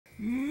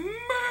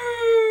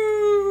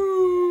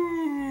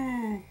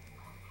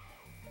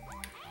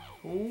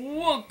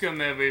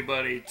Welcome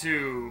everybody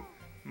to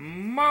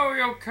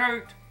Mario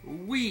Kart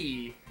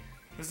Wii.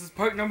 This is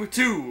part number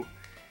 2.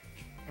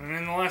 And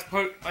in the last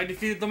part, I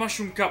defeated the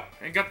Mushroom Cup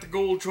and got the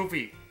gold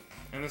trophy.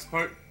 In this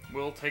part,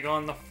 we'll take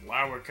on the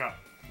Flower Cup.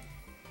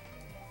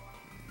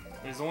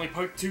 There's only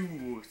part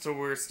 2, so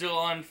we're still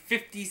on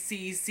 50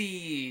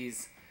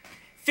 cc's.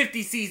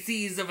 50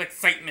 cc's of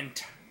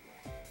excitement.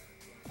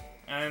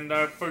 And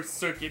our first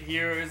circuit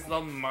here is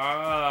the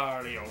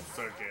Mario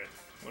circuit.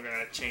 Look at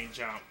that chain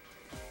jump.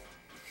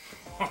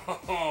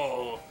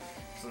 Oh,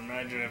 just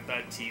imagine if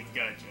that teeth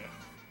got you.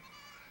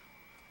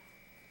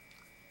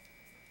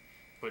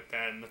 Put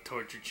that in the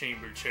torture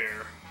chamber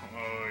chair.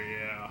 Oh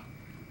yeah.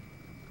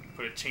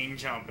 Put a chain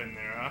jump in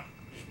there, huh?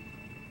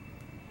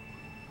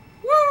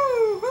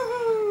 Woo!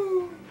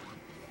 Woohoo!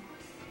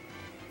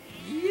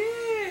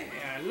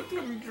 Yeah! Look,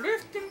 I'm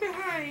drifting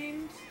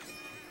behind.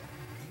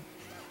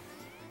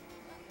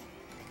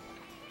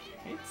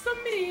 It's a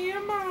me, a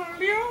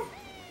Mario.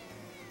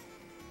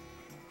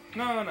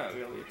 No, not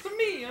really. It's a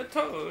me, a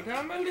Toad.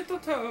 I'm a little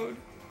Toad.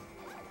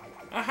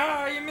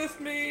 Aha! You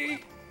missed me.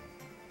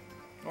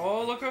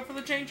 Oh, look out for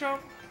the chain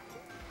jump.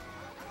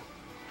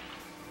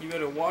 You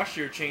better wash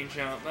your chain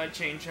jump. That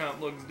chain jump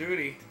looks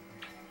dirty.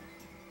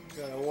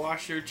 You gotta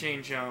wash your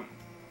chain jump.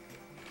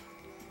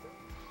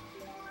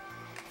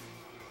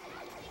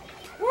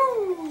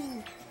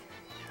 Woo!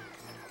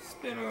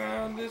 Spin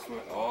around this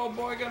way. Oh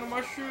boy, got a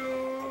mushroom.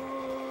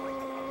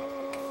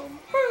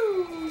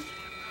 Woo!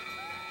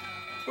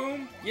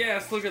 Boom.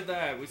 Yes, look at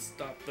that. We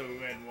stopped the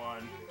red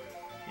one.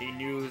 He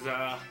used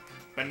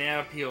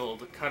banana peel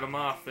to cut him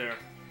off there.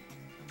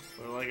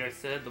 But like I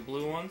said, the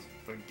blue ones,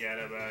 forget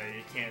about it.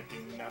 You can't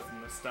do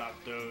nothing to stop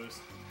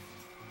those.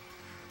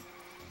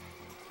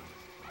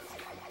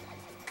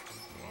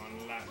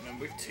 On lap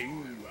number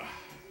 2.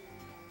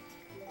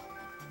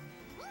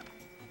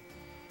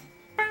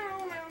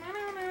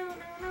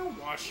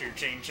 Wash your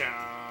chain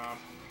jump.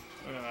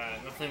 Look at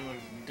that. Nothing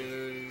looks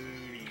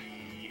dirty.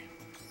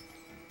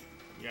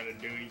 You got a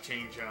dirty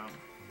chain jump.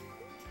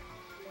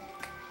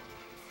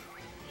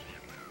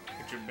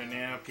 Put your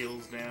banana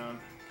peels down.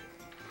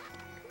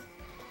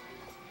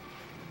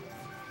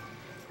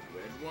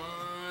 Red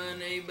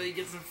one. Anybody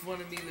gets in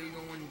front of me, they're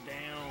going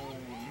down.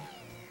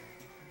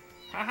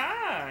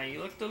 Haha!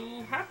 You looked a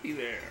little happy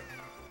there.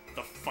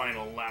 The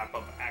final lap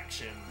of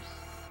action.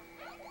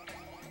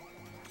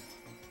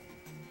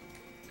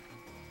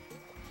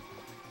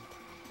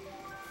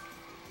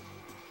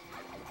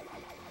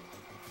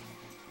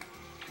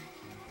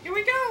 Here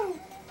we go!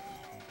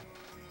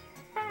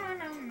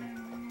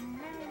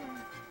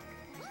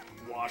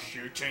 Wash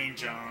your chain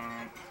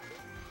jump.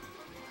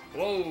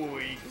 Whoa!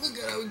 Look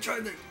at how he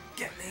tried to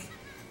get me.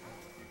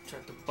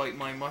 Tried to bite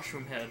my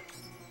mushroom head.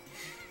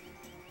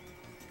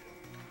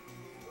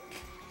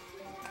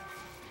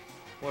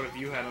 What if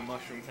you had a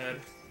mushroom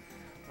head?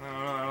 I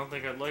don't know, I don't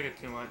think I'd like it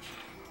too much.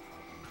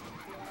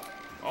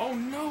 Oh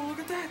no, look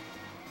at that!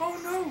 Oh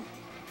no!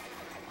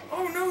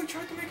 Oh no, he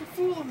tried to make a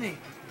fool of me!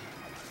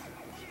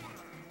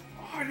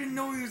 Oh, I didn't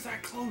know he was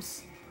that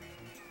close!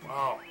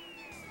 Wow.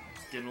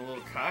 Getting a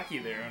little cocky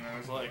there, and I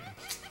was like,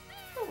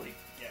 "Holy,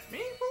 get me?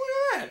 But look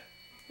at that!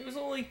 It was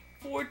only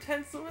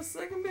 4/10 of a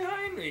second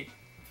behind me.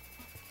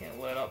 Can't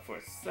let up for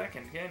a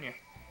second, can you?"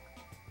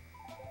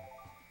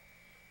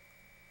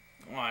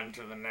 On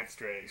to the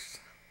next race.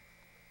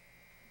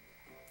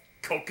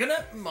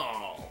 Coconut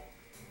Mall.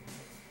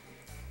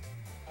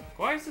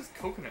 Why is this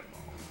Coconut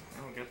Mall?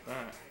 I don't get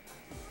that.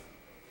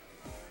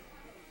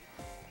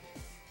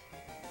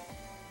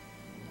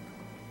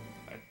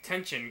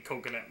 Attention,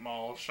 Coconut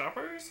Mall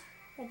shoppers.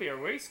 Will be a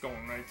race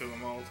going right through the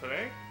mall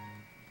today.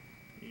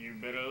 You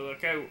better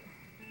look out.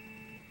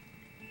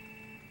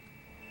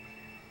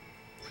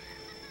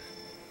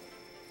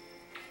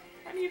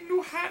 I need a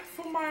new hat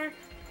for my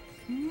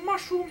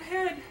mushroom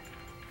head.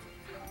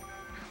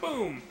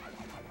 Boom.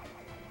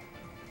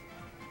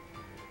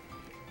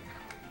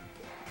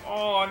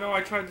 Oh no,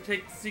 I tried to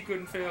take the secret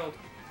and failed.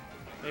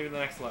 Maybe the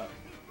next lap.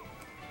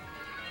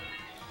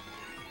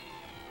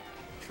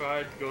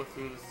 Tried to go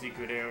through the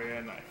secret area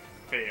and I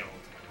failed.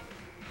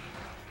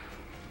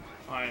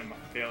 I am a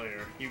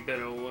failure. You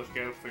better look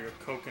out for your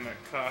coconut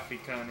coffee,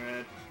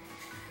 Conrad.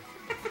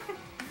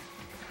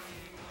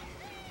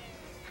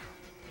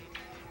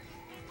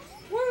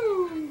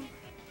 Woo!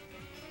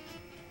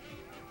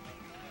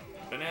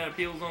 Banana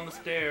peels on the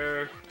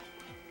stair.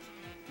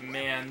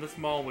 Man, this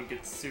mall would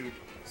get sued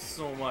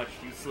so much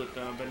if you slipped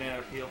on a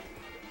banana peel.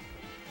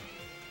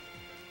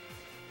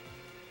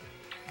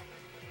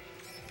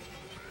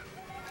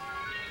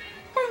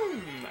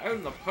 Boom! Out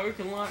in the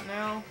parking lot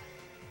now.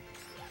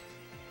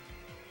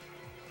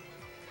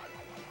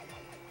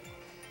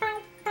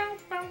 Bow, bow,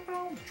 bow,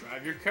 bow.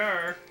 Drive your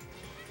car.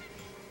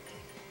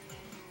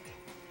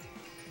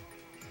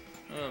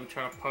 Oh, I'm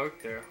trying to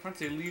park there.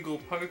 That's illegal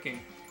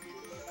parking.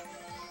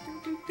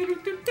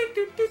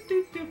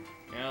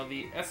 Now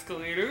the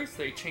escalators,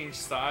 they change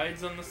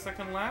sides on the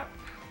second lap.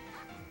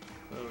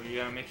 So you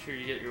gotta make sure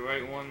you get your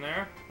right one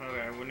there.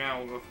 Okay, well now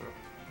we'll go through.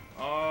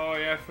 Oh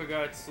yeah, I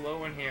forgot it's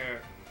slow in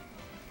here.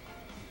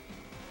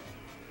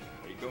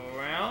 Go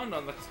around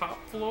on the top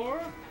floor.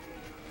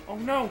 Oh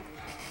no!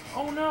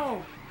 Oh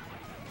no!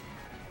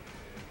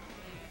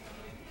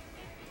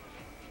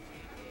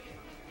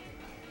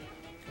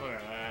 Look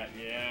at that,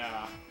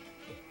 yeah.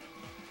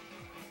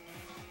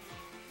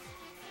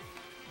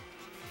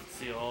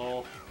 See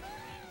all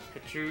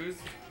pictures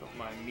of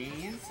my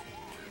Mii's.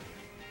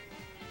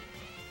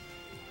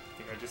 I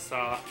think I just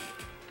saw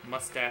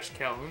Mustache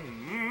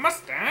Calhoun.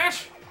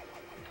 Mustache!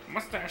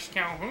 Mustache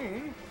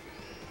Calhoun!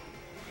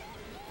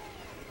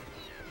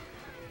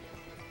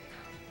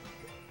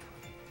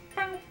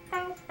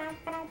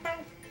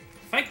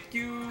 Thank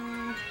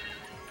you!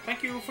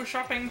 Thank you for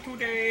shopping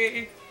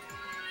today!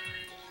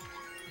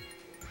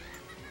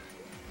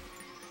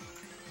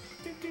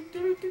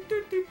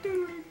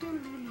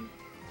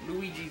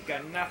 Luigi's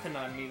got nothing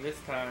on me this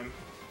time.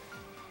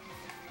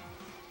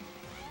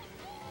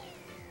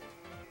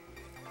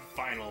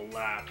 Final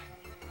lap.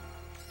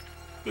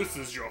 This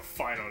is your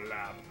final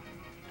lap.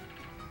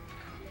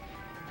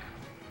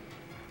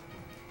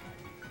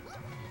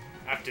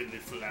 After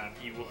this lap,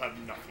 you will have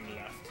nothing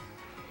left.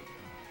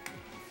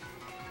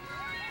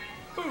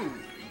 Ooh,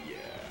 yeah.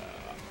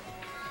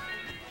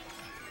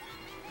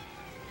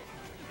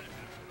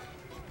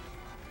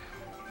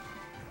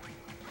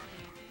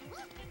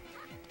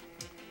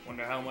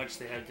 Wonder how much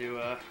they had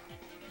to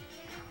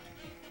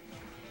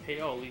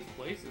pay all these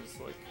places.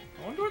 Like,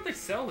 I wonder what they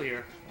sell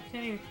here.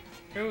 I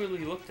never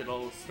really looked at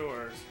all the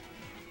stores.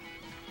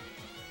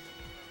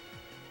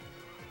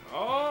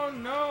 Oh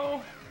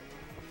no!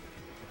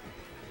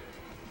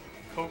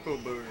 Cocoa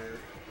Burger.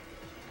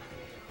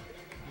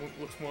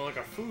 Looks more like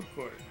a food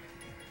court.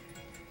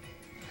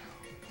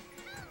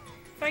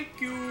 Thank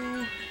you!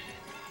 You're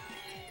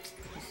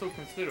so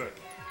considerate.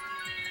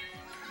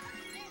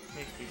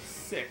 Makes me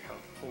sick how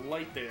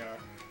polite they are.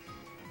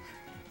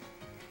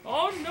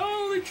 Oh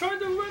no! They tried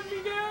to run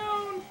me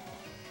down!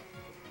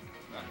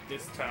 Not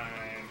this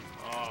time.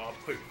 Oh,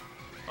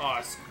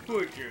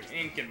 squirt your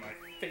ink in my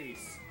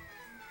face.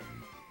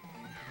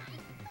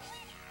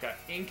 Got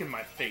ink in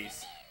my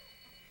face.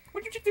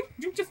 What did you just do?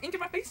 You just ink in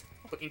my face?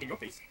 I'll put ink in your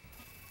face.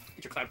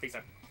 Get your cloud face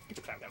out. Get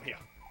your cloud down here.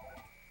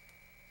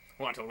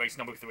 We're on to race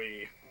number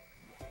 3.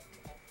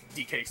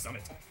 DK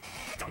Summit.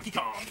 Donkey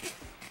Kong.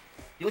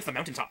 He likes the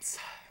mountaintops.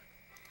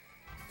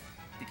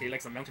 DK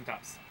likes the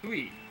mountaintops.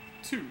 3,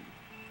 2,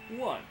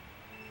 1.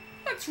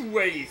 Let's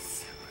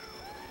race!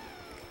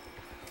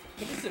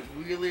 But is it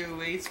really a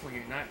race when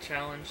you're not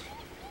challenged?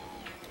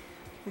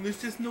 When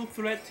there's just no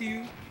threat to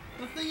you?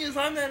 The thing is,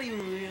 I'm not even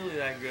really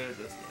that good at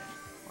this game.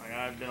 Like,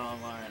 I've been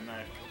online and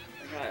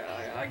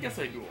I guess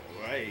I do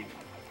alright,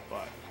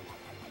 but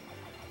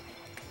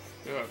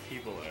there are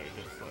people that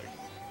are just like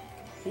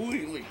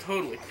completely,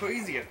 totally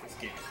crazy at this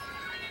game.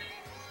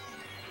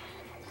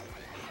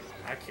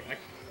 I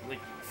like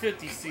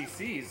 50 cc's.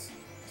 There's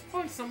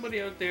probably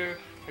somebody out there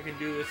that can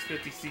do this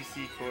 50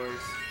 cc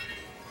course.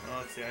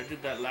 Let's see, I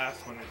did that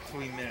last one in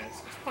 3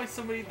 minutes. There's probably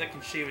somebody that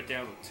can shave it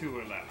down to 2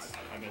 or less,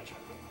 I bet you.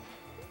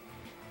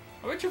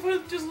 I bet you if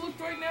I just looked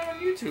right now on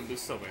YouTube,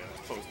 there's somebody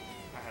that's posted.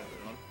 I have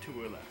it on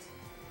 2 or less.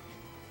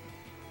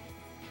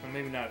 Or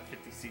maybe not a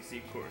 50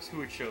 cc course. Who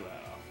would show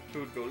that off? Who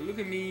would go, look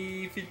at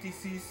me, 50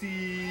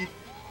 cc?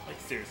 Like,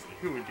 seriously,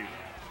 who would do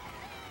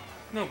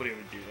that? Nobody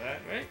would do that,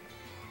 right?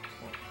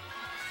 Well,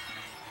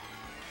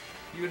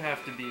 you would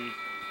have to be...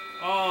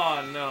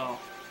 Oh, no.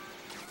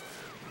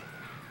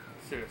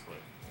 Seriously.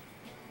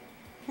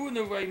 Who in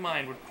their right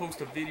mind would post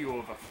a video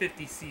of a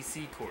 50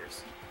 cc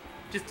course?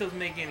 Just doesn't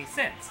make any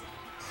sense.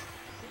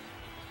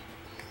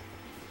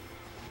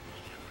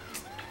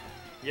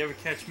 You ever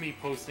catch me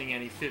posting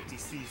any 50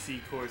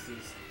 cc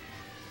courses,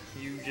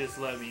 you just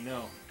let me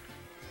know.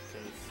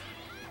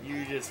 Because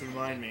you just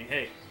remind me,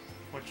 hey,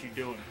 what you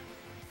doing?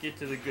 Get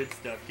to the good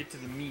stuff, get to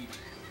the meat,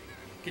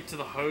 get to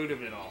the heart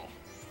of it all.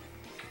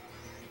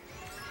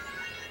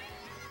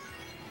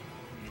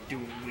 You're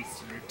doing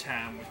wasting your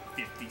time with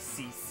 50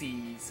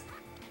 cc's.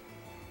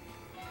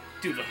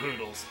 Do the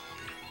hurdles.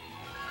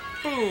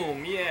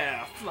 Boom,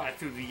 yeah, fly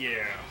through the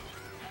air.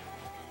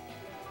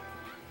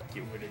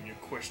 Get rid of your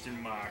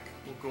question mark.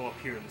 We'll go up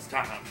here this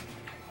time.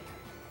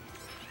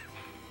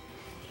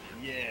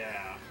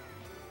 Yeah.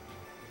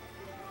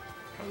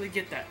 How do they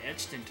get that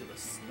etched into the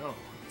snow?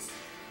 It's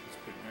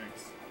pretty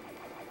nice.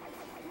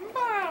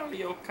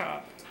 Mario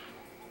Kart.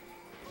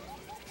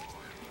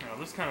 Now,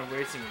 this kind of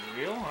racing is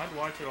real. I'd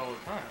watch it all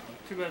the time.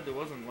 Too bad there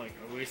wasn't like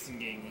a racing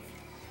game with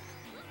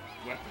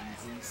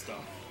weapons and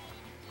stuff.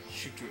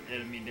 Shoot your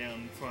enemy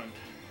down in front.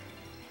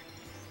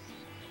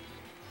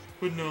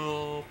 But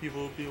no,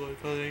 people will be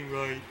like, that ain't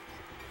right.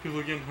 People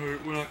are getting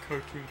hurt. We're not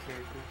cartoon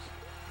characters.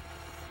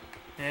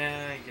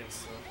 Yeah, I guess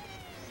so.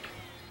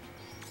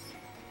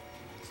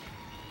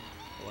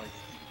 Like,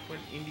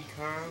 wouldn't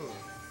IndyCar or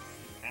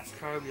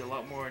NASCAR be a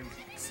lot more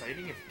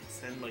exciting if you could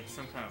send like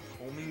some kind of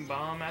homing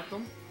bomb at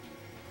them?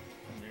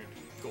 And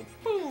they'd go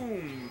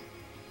boom!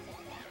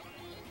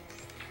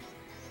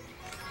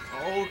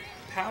 Oh,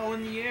 pow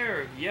in the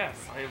air! Yes,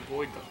 I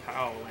avoid the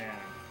pow land.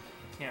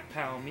 Can't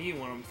pow me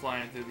when I'm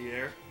flying through the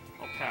air.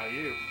 I'll pow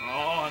you.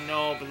 Oh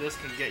no, but this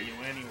can get you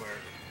anywhere.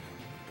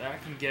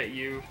 That can get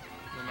you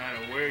no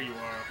matter where you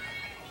are.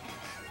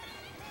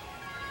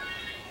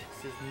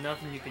 There's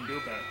nothing you can do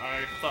about it.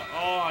 I thought,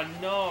 oh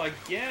no,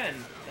 again!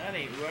 That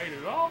ain't right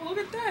at all. Look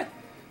at that!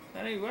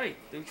 That ain't right.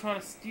 They're trying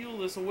to steal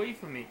this away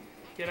from me.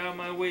 Get out of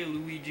my way,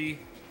 Luigi.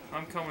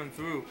 I'm coming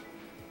through.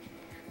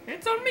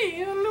 It's on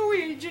me,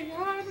 Luigi.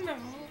 I know.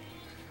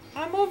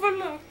 I'm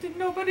overlooked and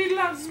nobody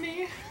loves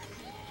me.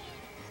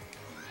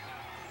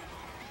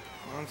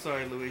 I'm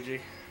sorry,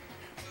 Luigi.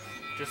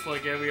 Just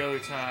like every other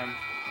time.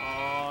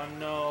 Oh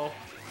no.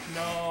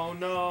 No,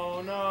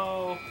 no,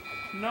 no.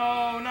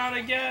 No, not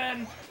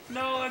again.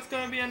 No, that's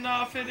gonna be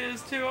enough. It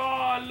is too.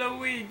 Oh,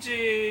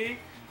 Luigi.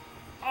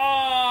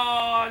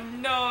 Oh,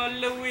 no,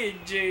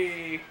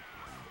 Luigi.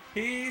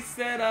 He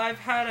said I've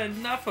had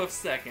enough of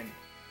second.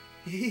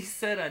 He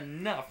said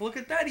enough. Look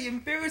at that. He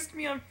embarrassed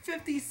me on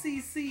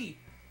 50cc.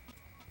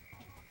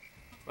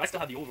 But I still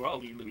have the overall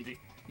lead, Luigi.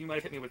 You might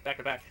have hit me with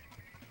back-to-back.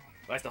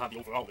 But I still have the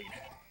overall lead.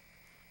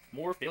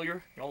 More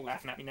failure. You're all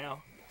laughing at me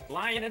now.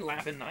 Lying and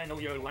laughing. I know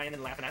you're lying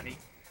and laughing at me.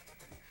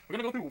 We're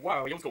gonna go through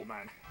Wario's gold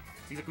mine.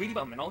 He's a greedy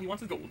bum and all he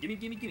wants is gold. Gimme,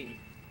 gimme, gimme.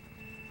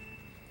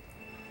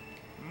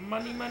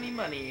 Money, money,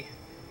 money.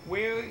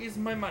 Where is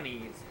my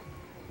monies?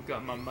 Who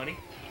got my money?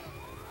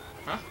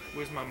 Huh?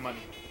 Where's my money?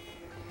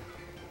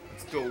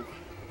 Let's go.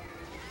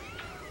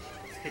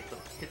 Let's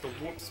hit the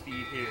warp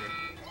speed here.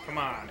 Come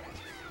on.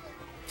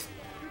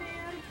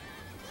 Man.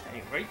 That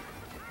ain't right.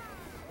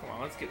 Come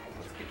on, let's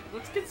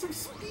get some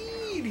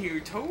speed here,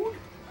 Toad.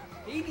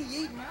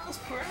 88 miles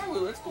per hour.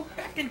 Let's go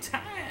back in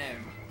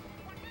time.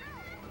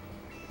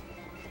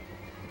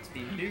 Let's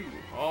be new.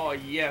 Oh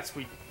yes,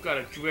 we got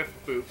a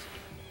drift boost.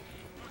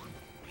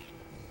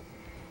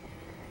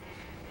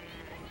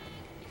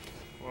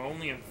 We're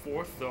only in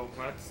 4th though.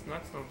 That's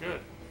no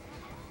good.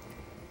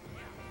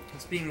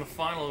 This being the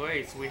final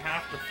race, we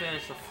have to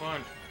finish in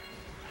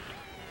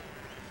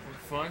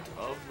front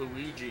of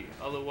Luigi.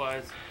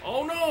 Otherwise,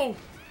 oh no!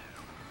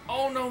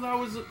 Oh no,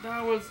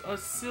 that was a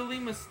silly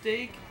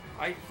mistake.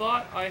 I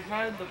thought I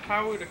had the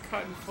power to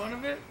cut in front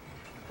of it,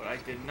 but I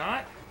did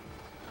not.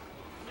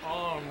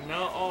 Oh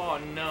no! Oh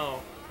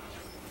no!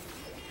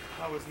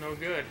 That was no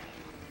good.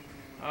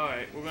 All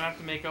right, we're gonna have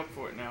to make up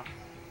for it now.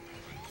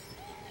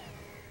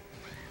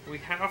 We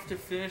have to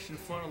finish in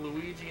front of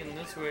Luigi in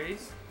this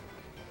race.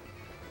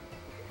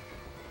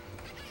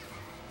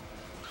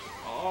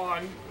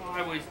 Oh,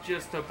 I was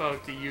just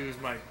about to use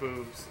my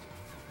boost.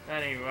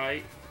 That ain't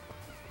right.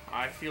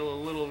 I feel a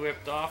little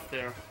ripped off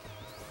there.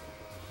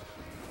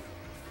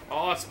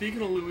 Oh,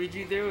 speaking of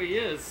Luigi, there he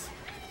is.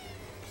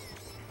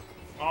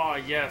 Oh,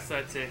 yes,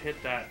 that's it.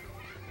 Hit that.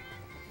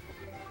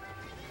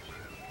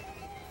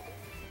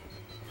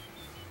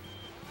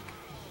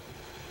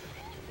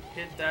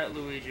 Hit that,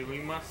 Luigi. We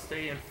must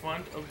stay in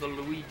front of the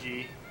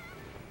Luigi.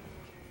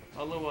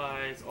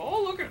 Otherwise...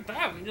 Oh, look at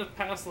that! We just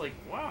passed, like,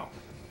 wow.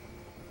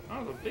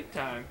 That was a big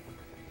time.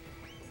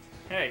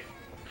 Hey.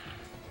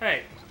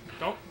 Hey.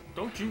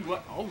 Don't you...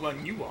 I'll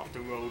run you off the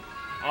road.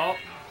 Oh,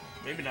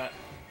 maybe not.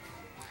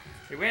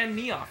 They ran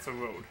me off the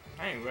road.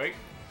 I ain't right.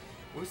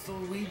 Where's the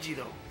Luigi,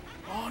 though?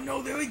 Oh,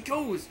 no, there he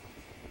goes!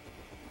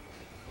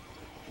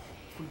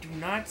 If we do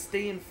not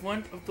stay in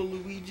front of the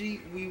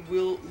Luigi, we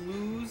will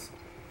lose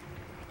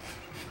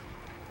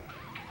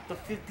the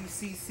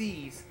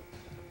 50cc's.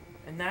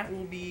 And that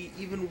will be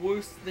even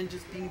worse than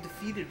just being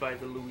defeated by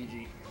the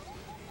Luigi.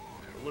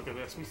 But look at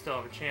this, we still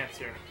have a chance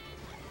here.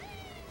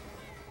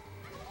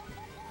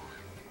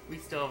 We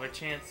still have a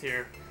chance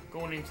here.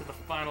 Going into the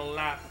final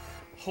lap.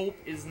 Hope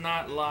is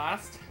not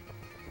lost.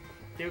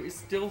 There is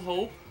still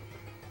hope.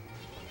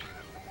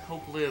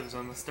 Hope lives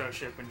on the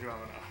Starship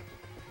Andromeda.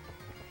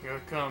 Here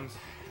it comes.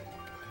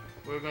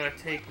 We're gonna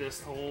take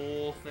this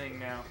whole thing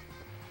now.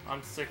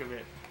 I'm sick of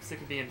it.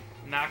 Sick of being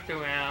knocked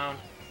around.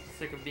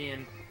 Sick of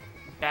being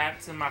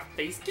bats in my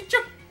face. Get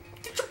your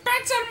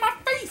bats out of my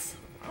face!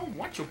 I don't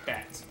want your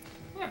bats.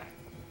 What?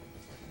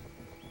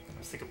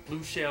 I'm sick of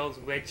blue shells,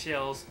 red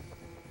shells,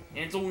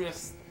 and it's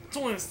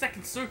only a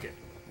second circuit.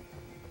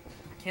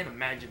 I can't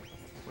imagine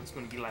what it's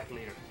gonna be like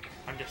later.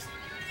 I'm just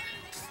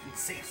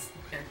insane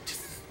and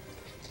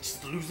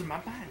just losing my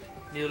mind.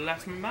 Nearly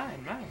lost my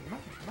mind.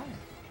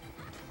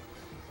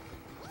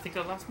 I think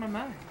I lost my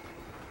mind.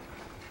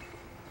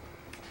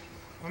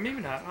 Or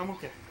maybe not. I'm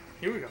okay.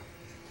 Here we go.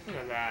 Look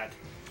at that.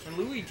 And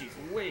Luigi's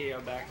way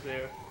up back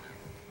there.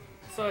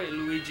 Sorry,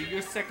 Luigi.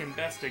 You're second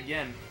best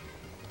again.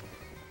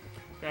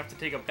 Gonna have to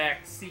take a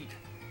back seat.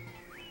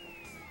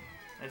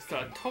 I just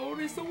thought Toad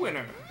is the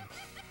winner.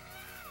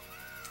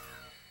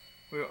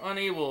 We were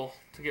unable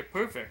to get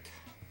perfect.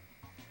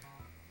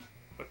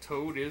 But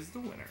Toad is the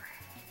winner.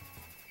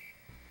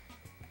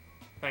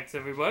 Thanks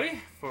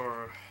everybody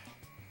for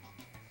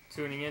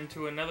tuning in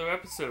to another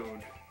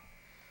episode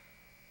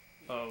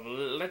of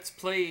Let's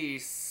Play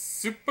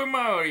Super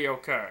Mario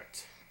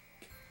Kart.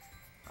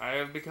 I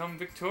have become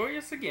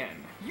victorious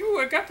again.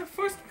 You got to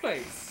first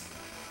place.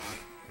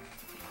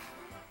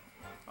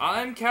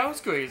 I'm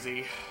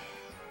cowscrazy.